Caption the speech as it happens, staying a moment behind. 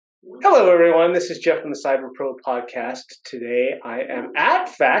Hello, everyone. This is Jeff from the Cyber Pro podcast. Today, I am at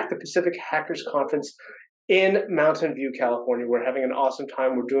FAC, the Pacific Hackers Conference in Mountain View, California. We're having an awesome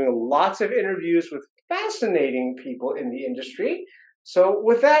time. We're doing lots of interviews with fascinating people in the industry. So,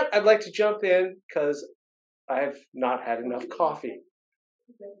 with that, I'd like to jump in because I have not had enough coffee.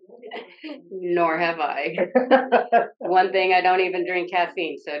 Nor have I. One thing, I don't even drink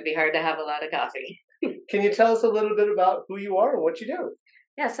caffeine, so it'd be hard to have a lot of coffee. Can you tell us a little bit about who you are and what you do?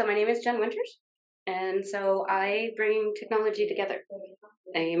 Yeah, so my name is Jen Winters, and so I bring technology together,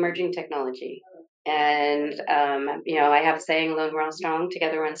 emerging technology. And, I have a saying, alone we're all strong,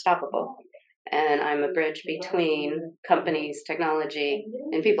 together we're unstoppable. And I'm a bridge between companies, technology,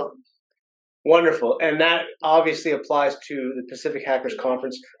 and people. Wonderful. And that obviously applies to the Pacific Hackers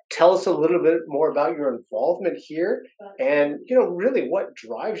Conference. Tell us a little bit more about your involvement here and, really what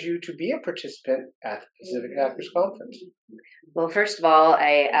drives you to be a participant at the Pacific Hackers Conference. Well, first of all,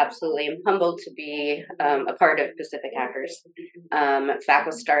 I absolutely am humbled to be a part of Pacific Hackers. FAC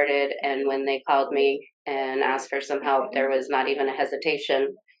was started, and when they called me and asked for some help, there was not even a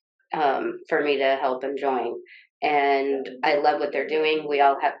hesitation for me to help and join. And I love what they're doing. We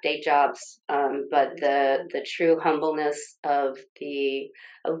all have day jobs, but the true humbleness of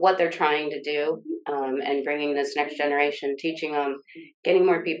what they're trying to do, and bringing this next generation, teaching them, getting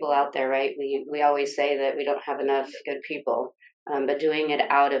more people out there. Right? We always say that we don't have enough good people, but doing it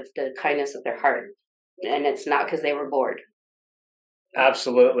out of the kindness of their heart, and it's not because they were bored.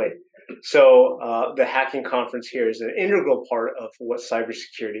 Absolutely. So the hacking conference here is an integral part of what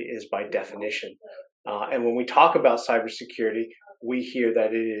cybersecurity is by definition. And when we talk about cybersecurity, we hear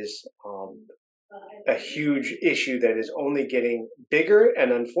that it is a huge issue that is only getting bigger.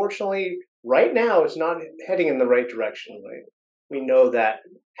 And unfortunately, right now, it's not heading in the right direction. Right? We know that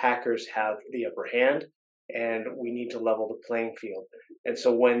hackers have the upper hand, and we need to level the playing field. And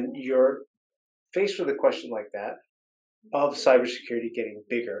so when you're faced with a question like that, of cybersecurity getting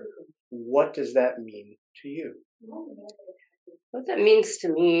bigger, what does that mean to you? What that means to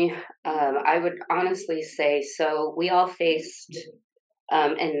me, I would honestly say, so we all faced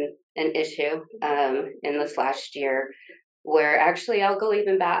an issue in this last year where actually I'll go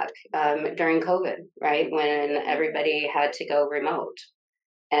even back during COVID, right, when everybody had to go remote.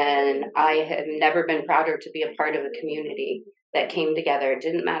 And I have never been prouder to be a part of a community that came together. It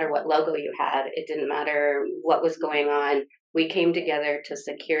didn't matter what logo you had. It didn't matter what was going on. We came together to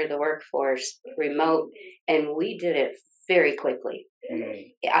secure the workforce remote, and we did it very quickly.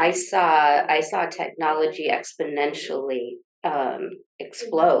 I saw technology exponentially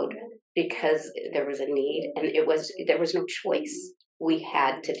explode because there was a need, and there was no choice. We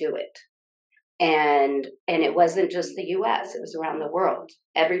had to do it. And it wasn't just the US, it was around the world.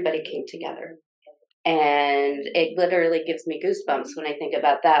 Everybody came together. And it literally gives me goosebumps when I think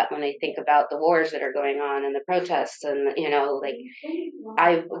about that, when I think about the wars that are going on and the protests and,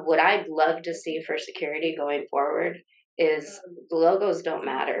 what I'd love to see for security going forward is the logos don't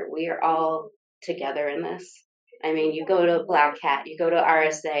matter. We are all together in this. I mean, you go to Black Hat, you go to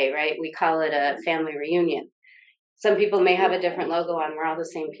RSA, right? We call it a family reunion. Some people may have a different logo on. We're all the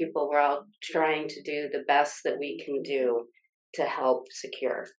same people. We're all trying to do the best that we can do to help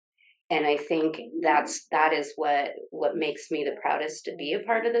secure. And I think that is what makes me the proudest to be a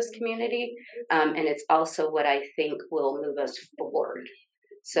part of this community. And it's also what I think will move us forward.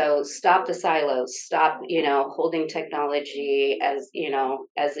 So stop the silos, stop, holding technology as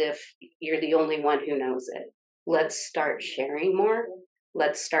if you're the only one who knows it. Let's start sharing more.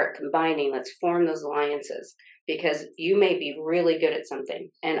 Let's start combining. Let's form those alliances, because you may be really good at something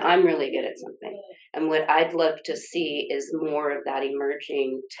and I'm really good at something. And what I'd love to see is more of that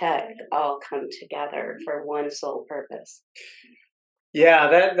emerging tech all come together for one sole purpose. Yeah,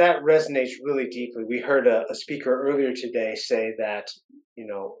 that resonates really deeply. We heard a speaker earlier today say that,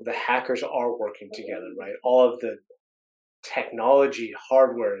 the hackers are working together, right? All of the technology,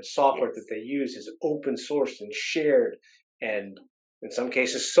 hardware, and software that they use is open source and shared, and in some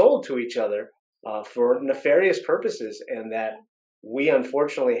cases sold to each other for nefarious purposes, and that we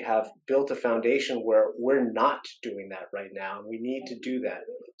unfortunately have built a foundation where we're not doing that right now, and we need to do that.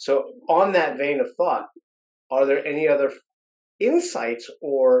 So on that vein of thought, are there any other insights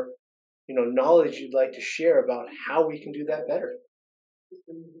or knowledge you'd like to share about how we can do that better?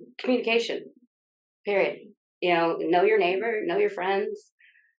 Communication, period. Know your neighbor, know your friends.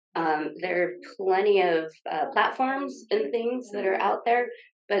 There are plenty of platforms and things that are out there,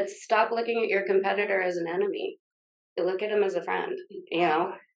 but stop looking at your competitor as an enemy. Look at him as a friend,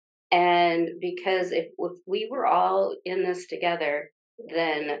 And because if we were all in this together,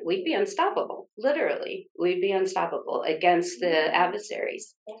 then we'd be unstoppable. Literally, we'd be unstoppable against the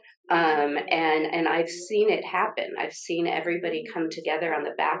adversaries. And I've seen it happen. I've seen everybody come together on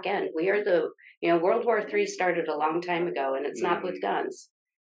the back end. We are World War III started a long time ago, and it's not with guns.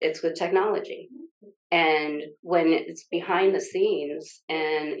 It's with technology. And when it's behind the scenes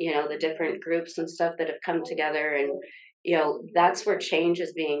and, the different groups and stuff that have come together, and, that's where change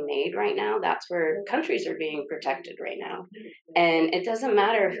is being made right now. That's where countries are being protected right now. And it doesn't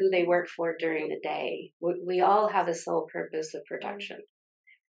matter who they work for during the day. We all have a sole purpose of protection.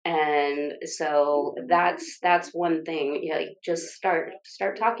 And so that's one thing. Just start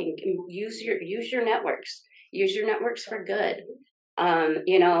talking. Use your networks. Use your networks for good.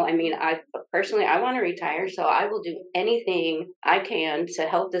 I personally, I want to retire, so I will do anything I can to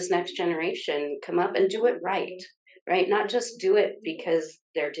help this next generation come up and do it right? Not just do it because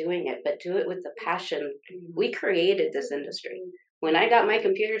they're doing it, but do it with the passion. We created this industry. When I got my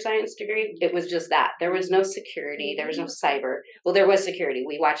computer science degree, it was just that. There was no security. There was no cyber. Well, there was security.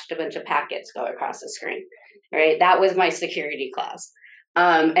 We watched a bunch of packets go across the screen, right? That was my security class.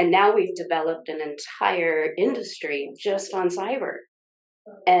 And now we've developed an entire industry just on cyber.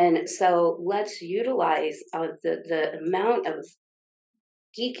 And so let's utilize the amount of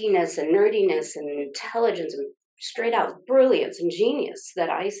geekiness and nerdiness and intelligence and straight out brilliance and genius that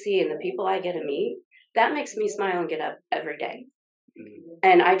I see in the people I get to meet. That makes me smile and get up every day.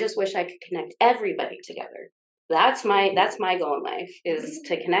 And I just wish I could connect everybody together. That's my goal in life, is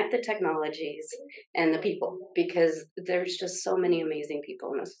to connect the technologies and the people, because there's just so many amazing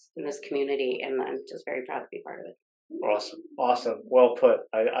people in this community, and I'm just very proud to be part of it. Awesome. Well put.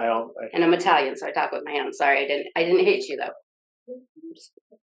 And I'm Italian, so I talk with my hands. Sorry, I didn't hate you though.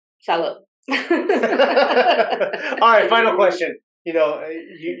 Salud. All right, final question.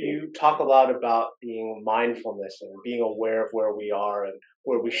 You talk a lot about being mindfulness and being aware of where we are and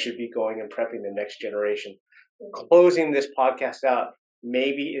where we should be going and prepping the next generation. Closing this podcast out,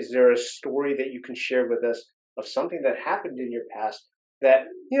 maybe is there a story that you can share with us of something that happened in your past that,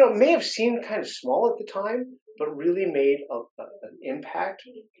 may have seemed kind of small at the time, but really made an impact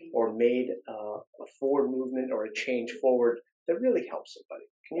or made a forward movement or a change forward that really helps somebody?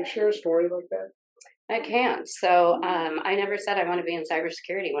 Can you share a story like that? I can. So I never said I want to be in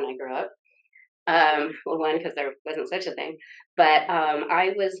cybersecurity when I grew up. Well, one, because there wasn't such a thing, but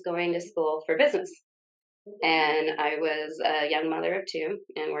I was going to school for business. And I was a young mother of two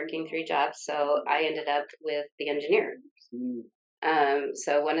and working 3 jobs, so I ended up with the engineer.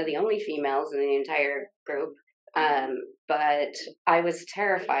 So one of the only females in the entire group. But I was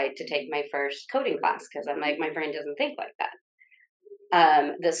terrified to take my first coding class because I'm like, my brain doesn't think like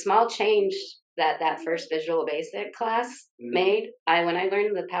that. The small change that first Visual Basic class made, when I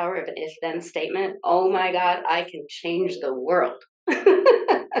learned the power of an if-then statement, oh my God, I can change the world.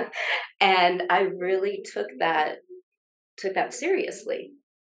 And I really took that seriously.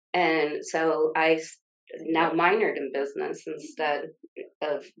 And so I now minored in business instead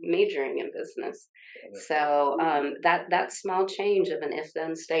of majoring in business. So that small change of an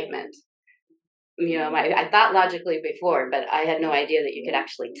if-then statement, I thought logically before, but I had no idea that you could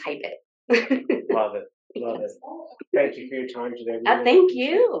actually type it. Love it. Thank you for your time today. Thank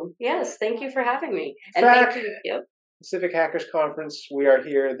you. Yes, thank you for having me. And thank you. Yep. Pacific Hackers Conference, we are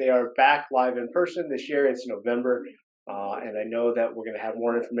here. They are back live in person this year. It's November. And I know that we're going to have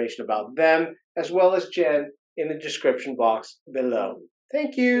more information about them, as well as Jen, in the description box below.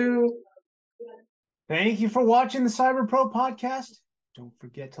 Thank you. Thank you for watching the Cyber Pro podcast. Don't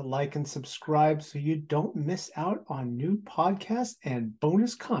forget to like and subscribe so you don't miss out on new podcasts and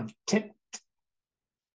bonus content.